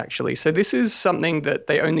don't actually. So this is something that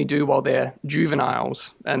they only do while they're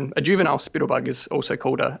juveniles. And a juvenile spittlebug is also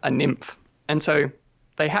called a nymph. And so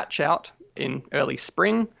they hatch out in early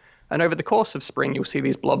spring. And over the course of spring, you'll see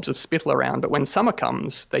these blobs of spittle around. But when summer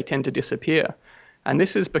comes, they tend to disappear. And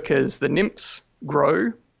this is because the nymphs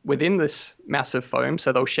grow within this massive foam.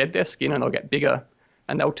 So they'll shed their skin and they'll get bigger.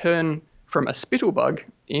 And they'll turn from a spittlebug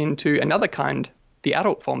into another kind, the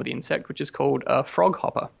adult form of the insect, which is called a frog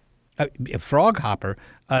hopper. A frog hopper?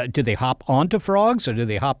 Do they hop onto frogs, or do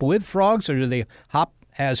they hop with frogs, or do they hop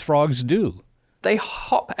as frogs do? They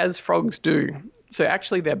hop as frogs do. So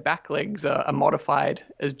actually their back legs are modified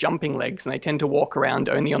as jumping legs, and they tend to walk around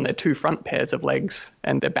only on their two front pairs of legs,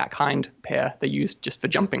 and their back hind pair they use just for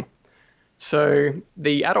jumping. So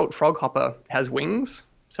the adult frog hopper has wings,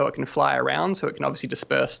 so it can fly around, so it can obviously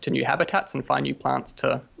disperse to new habitats and find new plants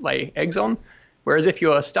to lay eggs on. Whereas if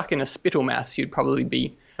you're stuck in a spittle mass, you'd probably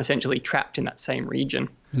be essentially trapped in that same region.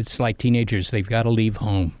 It's like teenagers, they've got to leave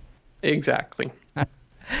home. Exactly.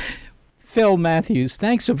 Phil Matthews,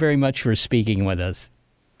 thanks so very much for speaking with us.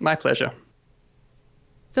 My pleasure.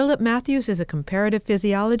 Philip Matthews is a comparative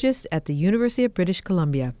physiologist at the University of British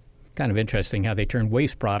Columbia. Kind of interesting how they turn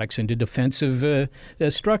waste products into defensive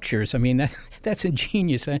structures. I mean, that's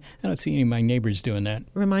ingenious. I don't see any of my neighbors doing that.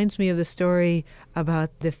 Reminds me of the story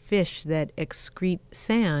about the fish that excrete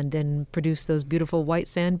sand and produce those beautiful white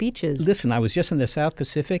sand beaches. Listen, I was just in the South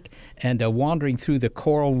Pacific and wandering through the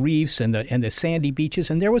coral reefs and the sandy beaches,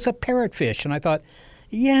 and there was a parrotfish. And I thought,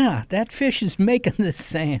 yeah, that fish is making the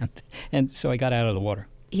sand. And so I got out of the water.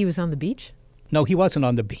 He was on the beach? No, he wasn't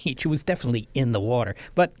on the beach. He was definitely in the water.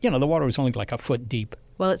 But, the water was only like a foot deep.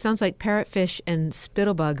 Well, it sounds like parrotfish and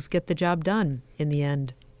spittlebugs get the job done in the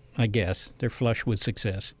end. I guess. They're flush with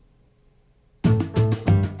success.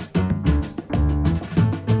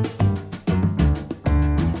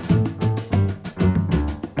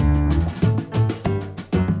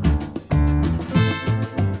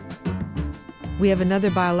 We have another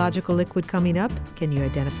biological liquid coming up. Can you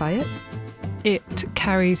identify it? It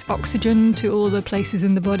carries oxygen to all the places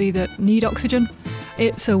in the body that need oxygen.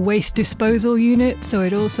 It's a waste disposal unit, so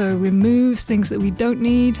it also removes things that we don't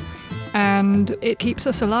need, and it keeps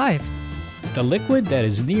us alive. The liquid that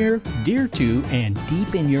is near, dear to, and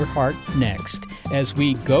deep in your heart next, as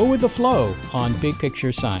we go with the flow on Big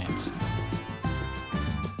Picture Science.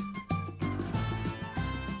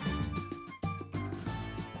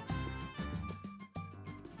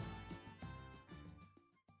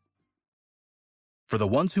 For the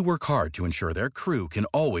ones who work hard to ensure their crew can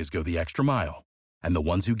always go the extra mile, and the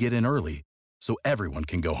ones who get in early so everyone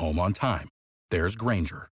can go home on time, there's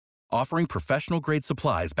Grainger, offering professional-grade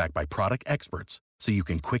supplies backed by product experts so you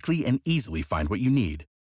can quickly and easily find what you need.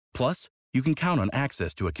 Plus, you can count on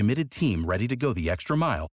access to a committed team ready to go the extra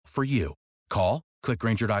mile for you. Call, click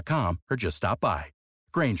Grainger.com, or just stop by.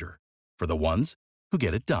 Grainger, for the ones who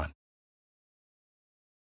get it done.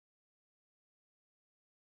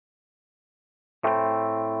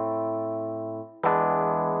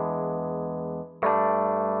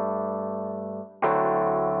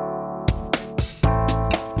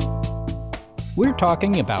 We're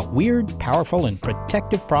talking about weird, powerful, and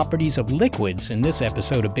protective properties of liquids in this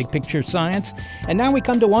episode of Big Picture Science, and now we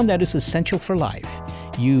come to one that is essential for life.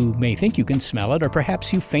 You may think you can smell it, or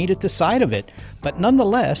perhaps you faint at the sight of it. But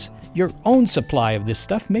nonetheless, your own supply of this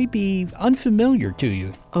stuff may be unfamiliar to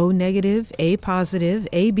you. O negative, A positive,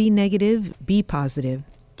 AB negative, B positive.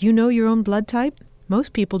 Do you know your own blood type?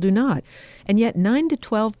 Most people do not. And yet 9 to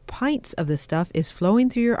 12 pints of the stuff is flowing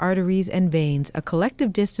through your arteries and veins, a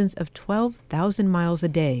collective distance of 12,000 miles a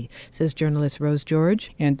day, says journalist Rose George.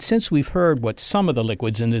 And since we've heard what some of the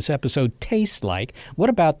liquids in this episode taste like, what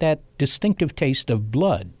about that distinctive taste of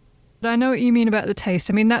blood? I know what you mean about the taste.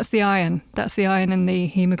 I mean, that's the iron. That's the iron in the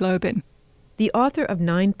hemoglobin. The author of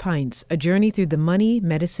 9 Pints, A Journey Through the Money,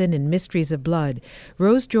 Medicine, and Mysteries of Blood,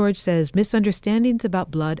 Rose George says misunderstandings about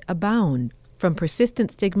blood abound, from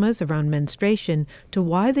persistent stigmas around menstruation to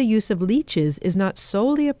why the use of leeches is not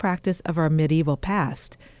solely a practice of our medieval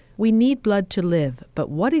past. We need blood to live, but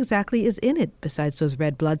what exactly is in it besides those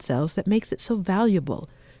red blood cells that makes it so valuable?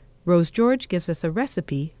 Rose George gives us a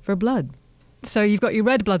recipe for blood. So you've got your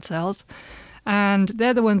red blood cells, and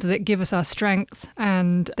they're the ones that give us our strength,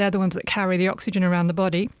 and they're the ones that carry the oxygen around the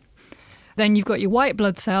body. Then you've got your white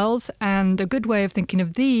blood cells, and a good way of thinking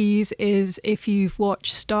of these is if you've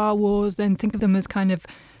watched Star Wars, then think of them as kind of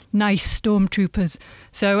nice stormtroopers.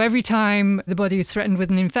 So every time the body is threatened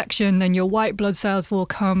with an infection, then your white blood cells will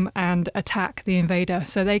come and attack the invader.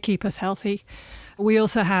 So they keep us healthy. We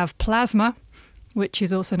also have plasma, which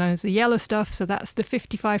is also known as the yellow stuff. So that's the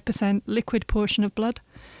 55% liquid portion of blood.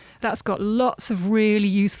 That's got lots of really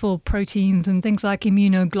useful proteins and things like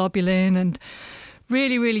immunoglobulin and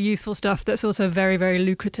really, really useful stuff that's also very, very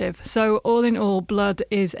lucrative. So all in all, blood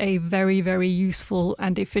is a very, very useful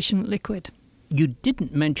and efficient liquid. You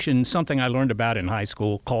didn't mention something I learned about in high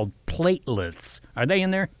school called platelets. Are they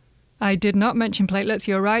in there? I did not mention platelets.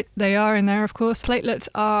 You're right. They are in there, of course. Platelets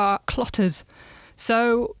are clotters.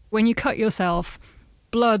 So when you cut yourself,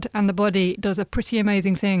 blood and the body does a pretty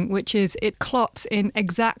amazing thing, which is it clots in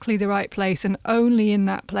exactly the right place and only in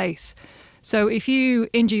that place. So if you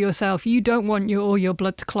injure yourself, you don't want all your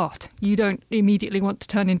blood to clot. You don't immediately want to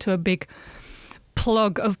turn into a big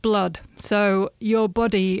plug of blood. So your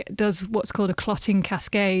body does what's called a clotting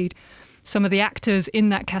cascade. Some of the actors in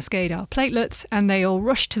that cascade are platelets, and they all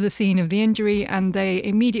rush to the scene of the injury, and they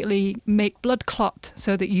immediately make blood clot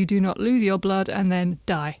so that you do not lose your blood and then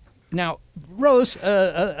die. Now, Rose,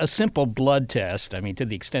 a simple blood test, I mean, to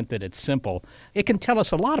the extent that it's simple, it can tell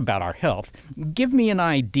us a lot about our health. Give me an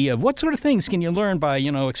idea of what sort of things can you learn by,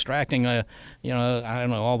 extracting all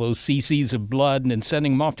those cc's of blood and then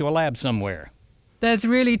sending them off to a lab somewhere? There's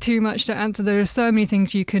really too much to answer. There are so many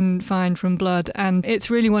things you can find from blood, and it's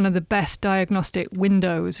really one of the best diagnostic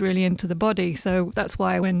windows really into the body. So that's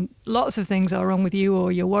why when lots of things are wrong with you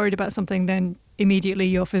or you're worried about something, then immediately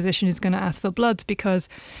your physician is going to ask for bloods, because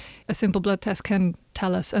a simple blood test can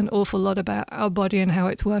tell us an awful lot about our body and how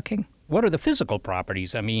it's working. What are the physical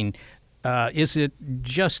properties? I mean, is it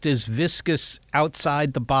just as viscous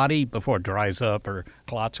outside the body before it dries up or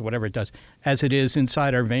clots or whatever it does as it is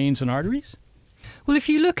inside our veins and arteries? Well, if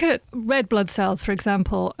you look at red blood cells, for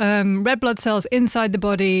example, red blood cells inside the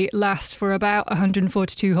body last for about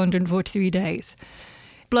 142, 143 days.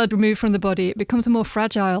 Blood removed from the body, it becomes a more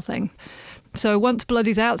fragile thing. So once blood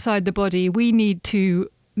is outside the body, we need to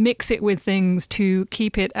mix it with things to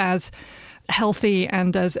keep it as healthy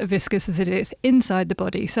and as viscous as it is inside the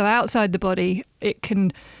body. So outside the body, it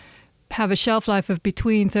can have a shelf life of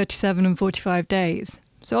between 37 and 45 days.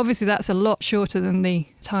 So obviously that's a lot shorter than the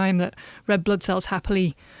time that red blood cells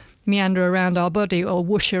happily meander around our body or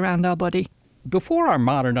whoosh around our body. Before our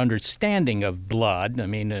modern understanding of blood, I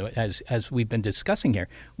mean, as we've been discussing here,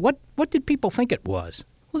 what did people think it was?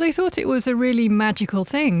 Well, they thought it was a really magical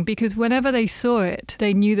thing, because whenever they saw it,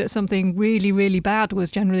 they knew that something really, really bad was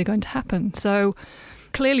generally going to happen. So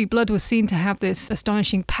clearly blood was seen to have this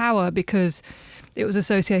astonishing power because it was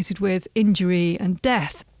associated with injury and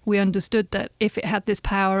death. We understood that if it had this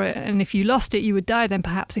power and if you lost it, you would die, then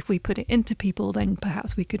perhaps if we put it into people, then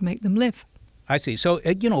perhaps we could make them live. I see. So,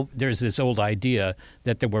 there's this old idea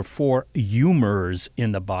that there were 4 humors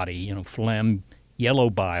in the body, phlegm, yellow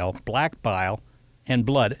bile, black bile, and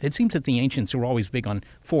blood. It seems that the ancients were always big on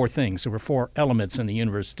 4 things. There were 4 elements in the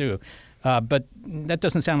universe, too. But that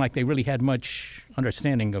doesn't sound like they really had much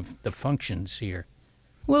understanding of the functions here.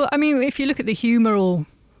 Well, I mean, if you look at the humoral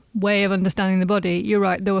way of understanding the body, you're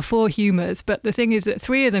right, there were 4 humors, but the thing is that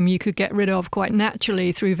 3 of them you could get rid of quite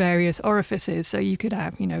naturally through various orifices. So you could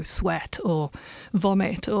have, sweat or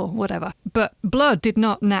vomit or whatever. But blood did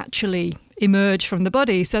not naturally emerge from the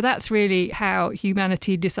body. So that's really how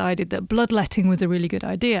humanity decided that bloodletting was a really good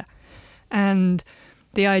idea. And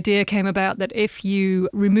the idea came about that if you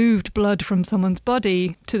removed blood from someone's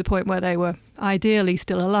body to the point where they were ideally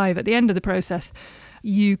still alive at the end of the process,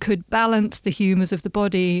 you could balance the humours of the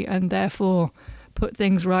body and therefore put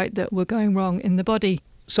things right that were going wrong in the body.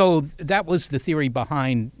 So that was the theory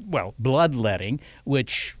behind, well, bloodletting,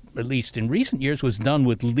 which, at least in recent years, was done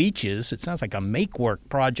with leeches. It sounds like a make-work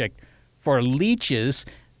project for leeches.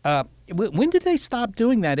 When did they stop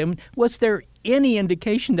doing that? And was there any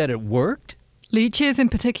indication that it worked? Leeches in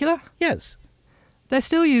particular? Yes. They're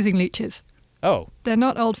still using leeches. Oh. They're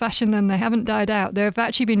not old-fashioned and they haven't died out. They've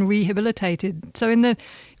actually been rehabilitated. So in the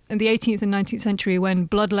 18th and 19th century, when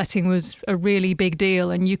bloodletting was a really big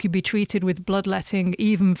deal and you could be treated with bloodletting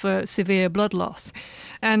even for severe blood loss.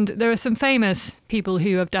 And there are some famous people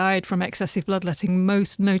who have died from excessive bloodletting,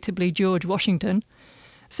 most notably George Washington.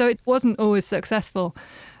 So it wasn't always successful.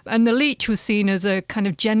 And the leech was seen as a kind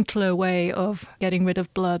of gentler way of getting rid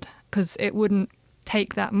of blood because it wouldn't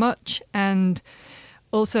take that much. And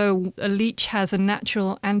also, a leech has a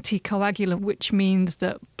natural anticoagulant, which means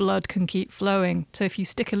that blood can keep flowing. So if you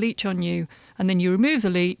stick a leech on you and then you remove the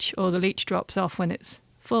leech, or the leech drops off when it's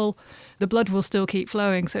full, the blood will still keep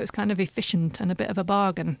flowing. So it's kind of efficient and a bit of a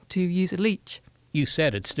bargain to use a leech. You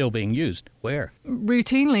said it's still being used. Where?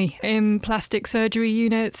 Routinely in plastic surgery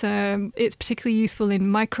units. It's particularly useful in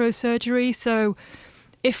microsurgery. So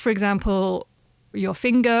if, for example, your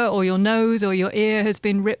finger or your nose or your ear has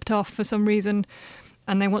been ripped off for some reason,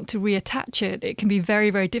 and they want to reattach it, it can be very,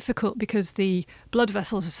 very difficult because the blood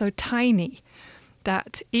vessels are so tiny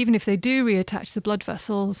that even if they do reattach the blood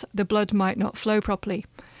vessels, the blood might not flow properly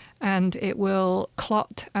and it will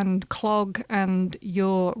clot and clog and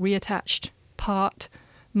your reattached part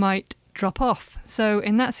might drop off. So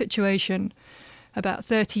in that situation, about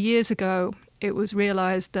 30 years ago, it was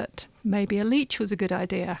realized that maybe a leech was a good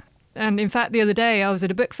idea. And in fact, the other day I was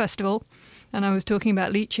at a book festival and I was talking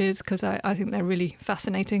about leeches because I think they're really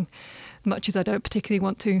fascinating, much as I don't particularly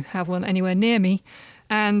want to have one anywhere near me.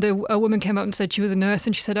 And a woman came up and said she was a nurse,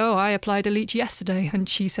 and she said, "Oh, I applied a leech yesterday," and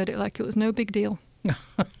she said it like it was no big deal.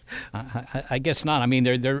 I guess not. I mean,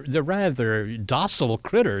 they're rather docile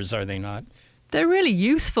critters, are they not? They're really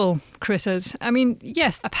useful critters. I mean,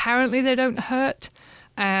 yes, apparently they don't hurt,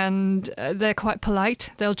 and they're quite polite.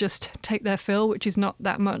 They'll just take their fill, which is not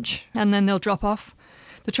that much, and then they'll drop off.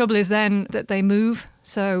 The trouble is then that they move.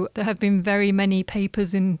 So there have been very many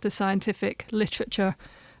papers in the scientific literature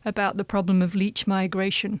about the problem of leech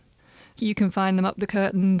migration. You can find them up the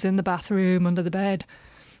curtains, in the bathroom, under the bed,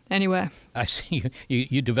 anywhere. I see.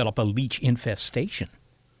 You develop a leech infestation.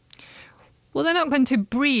 Well, they're not going to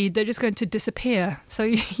breed. They're just going to disappear. So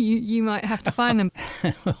you might have to find them.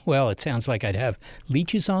 Well, it sounds like I'd have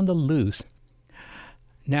leeches on the loose.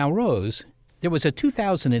 Now, Rose, there was a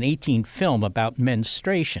 2018 film about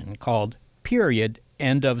menstruation called Period,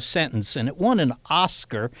 End of Sentence, and it won an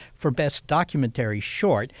Oscar for Best Documentary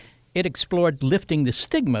Short. It explored lifting the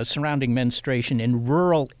stigma surrounding menstruation in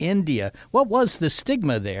rural India. What was the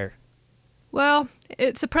stigma there? Well,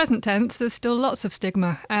 it's a present tense. There's still lots of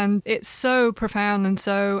stigma, and it's so profound and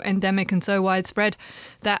so endemic and so widespread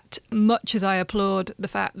that much as I applaud the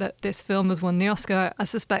fact that this film has won the Oscar, I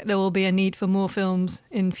suspect there will be a need for more films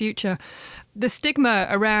in future. The stigma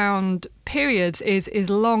around periods is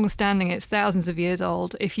long-standing. It's thousands of years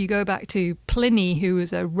old. If you go back to Pliny, who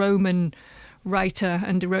was a Roman writer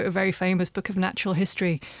and wrote a very famous book of natural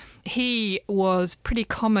history, he was pretty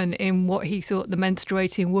common in what he thought the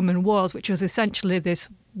menstruating woman was, which was essentially this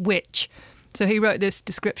witch. So he wrote this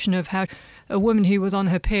description of how a woman who was on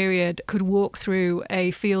her period could walk through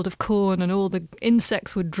a field of corn and all the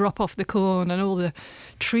insects would drop off the corn and all the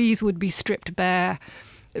trees would be stripped bare.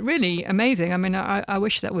 Really amazing. I mean, I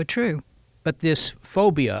wish that were true. But this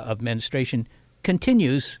phobia of menstruation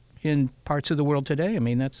continues in parts of the world today. I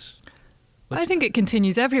mean, I think it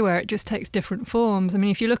continues everywhere. It just takes different forms. I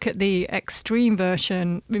mean, if you look at the extreme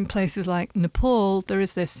version in places like Nepal, there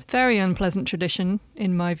is this very unpleasant tradition,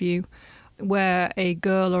 in my view, where a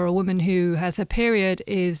girl or a woman who has her period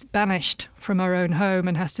is banished from her own home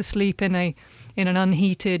and has to sleep in an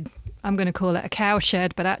unheated, I'm going to call it a cow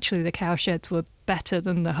shed, but actually the cow sheds were better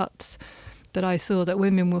than the huts that I saw that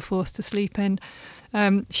women were forced to sleep in.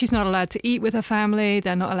 She's not allowed to eat with her family.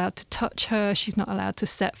 They're not allowed to touch her. She's not allowed to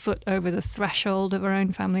set foot over the threshold of her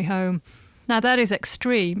own family home. Now, that is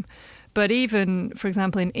extreme. But even, for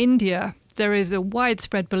example, in India, there is a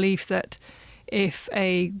widespread belief that if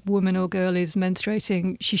a woman or girl is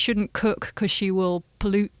menstruating, she shouldn't cook because she will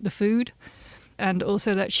pollute the food. And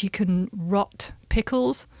also that she can rot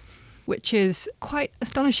pickles, which is quite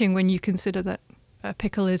astonishing when you consider that a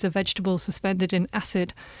pickle is a vegetable suspended in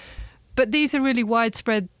acid. But these are really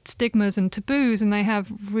widespread stigmas and taboos, and they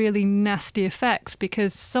have really nasty effects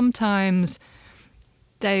because sometimes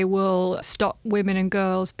They will stop women and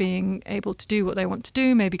girls being able to do what they want to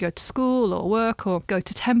do, maybe go to school or work or go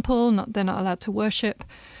to temple. They're not allowed to worship.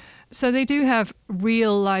 So they do have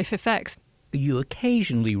real life effects. You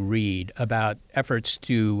occasionally read about efforts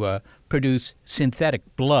to produce synthetic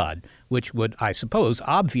blood, which would, I suppose,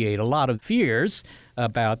 obviate a lot of fears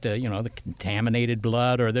about, the contaminated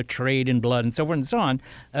blood or the trade in blood and so forth and so on.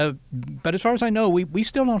 But as far as I know, we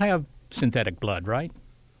still don't have synthetic blood, right?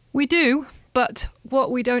 We do, but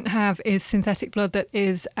what we don't have is synthetic blood that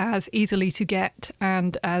is as easily to get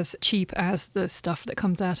and as cheap as the stuff that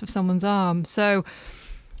comes out of someone's arm. So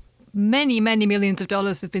many, many millions of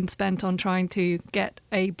dollars have been spent on trying to get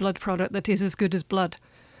a blood product that is as good as blood.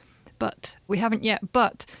 But we haven't yet.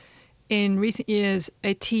 But in recent years,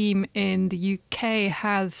 a team in the UK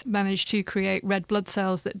has managed to create red blood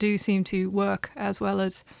cells that do seem to work as well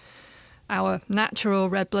as our natural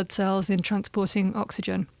red blood cells in transporting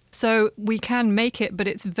oxygen. So we can make it, but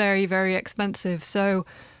it's very, very expensive. So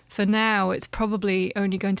for now, it's probably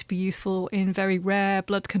only going to be useful in very rare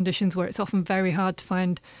blood conditions where it's often very hard to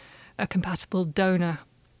find a compatible donor.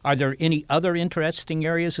 Are there any other interesting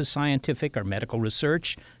areas of scientific or medical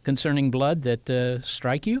research concerning blood that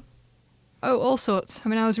strike you? Oh, all sorts.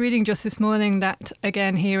 I was reading just this morning that,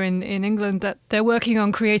 again, here in England, that they're working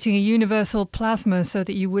on creating a universal plasma so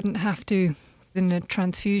that you wouldn't have to, in a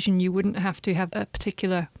transfusion, you wouldn't have to have a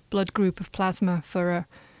particular blood group of plasma for a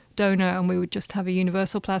donor, and we would just have a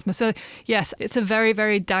universal plasma. So, yes, it's a very,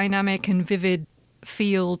 very dynamic and vivid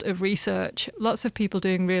field of research. Lots of people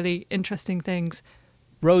doing really interesting things.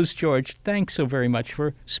 Rose George, thanks so very much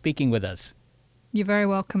for speaking with us. You're very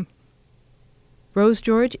welcome. Rose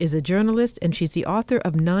George is a journalist, and she's the author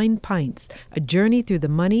of 9 Pints, A Journey Through the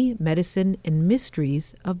Money, Medicine, and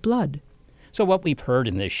Mysteries of Blood. So what we've heard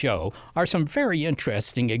in this show are some very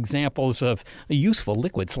interesting examples of useful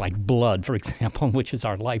liquids like blood, for example, which is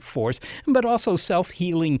our life force, but also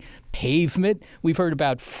self-healing pavement. We've heard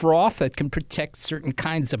about froth that can protect certain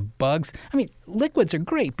kinds of bugs. Liquids are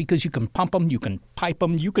great because you can pump them, you can pipe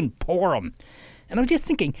them, you can pour them. And I'm just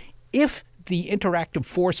thinking, if the interactive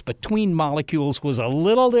force between molecules was a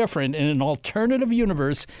little different in an alternative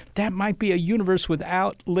universe, that might be a universe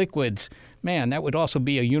without liquids. Man, that would also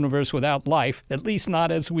be a universe without life, at least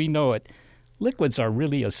not as we know it. Liquids are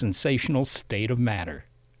really a sensational state of matter.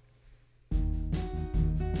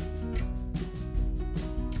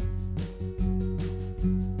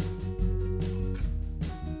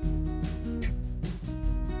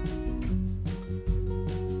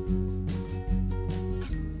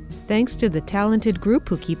 Thanks to the talented group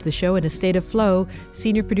who keep the show in a state of flow,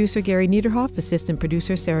 senior producer Gary Niederhoff, assistant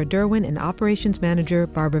producer Sarah Derwin, and operations manager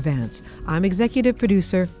Barbara Vance. I'm executive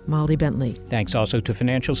producer Molly Bentley. Thanks also to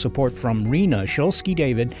financial support from Rena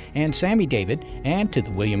Shulsky-David and Sammy David, and to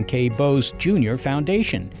the William K. Bowes Jr.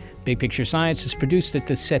 Foundation. Big Picture Science is produced at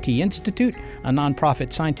the SETI Institute, a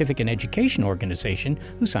nonprofit scientific and education organization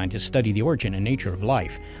whose scientists study the origin and nature of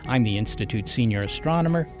life. I'm the Institute's senior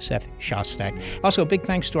astronomer, Seth Shostak. Also, big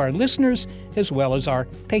thanks to our listeners as well as our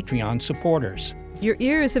Patreon supporters. Your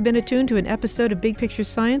ears have been attuned to an episode of Big Picture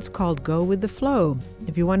Science called Go With the Flow.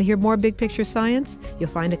 If you want to hear more Big Picture Science,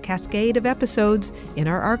 you'll find a cascade of episodes in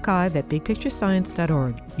our archive at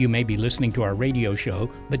bigpicturescience.org. You may be listening to our radio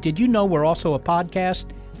show, but did you know we're also a podcast?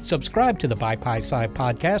 Subscribe to the BiPi-Sci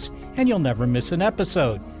podcast, and you'll never miss an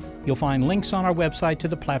episode. You'll find links on our website to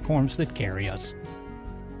the platforms that carry us.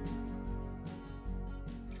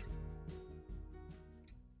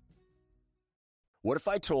 What if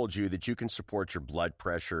I told you that you can support your blood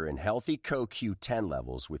pressure and healthy CoQ10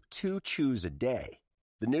 levels with 2 chews a day?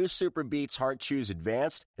 The new Super Beats Heart Chews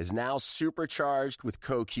Advanced is now supercharged with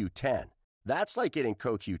CoQ10. That's like getting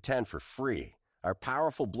CoQ10 for free. Our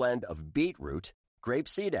powerful blend of beetroot,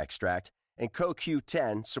 grapeseed extract, and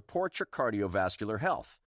CoQ10 supports your cardiovascular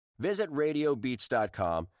health. Visit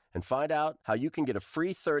RadioBeats.com and find out how you can get a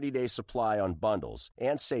free 30-day supply on bundles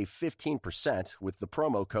and save 15% with the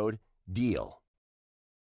promo code DEAL.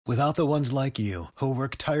 Without the ones like you, who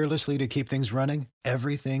work tirelessly to keep things running,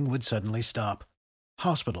 everything would suddenly stop.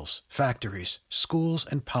 Hospitals, factories, schools,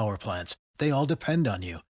 and power plants, they all depend on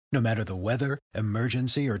you. No matter the weather,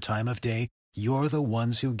 emergency, or time of day, you're the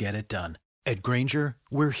ones who get it done. At Grainger,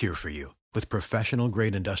 we're here for you with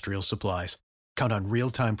professional-grade industrial supplies. Count on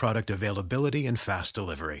real-time product availability and fast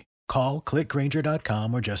delivery. Call, click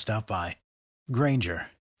Grainger.com, or just stop by. Grainger,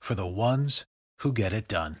 for the ones who get it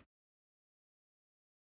done.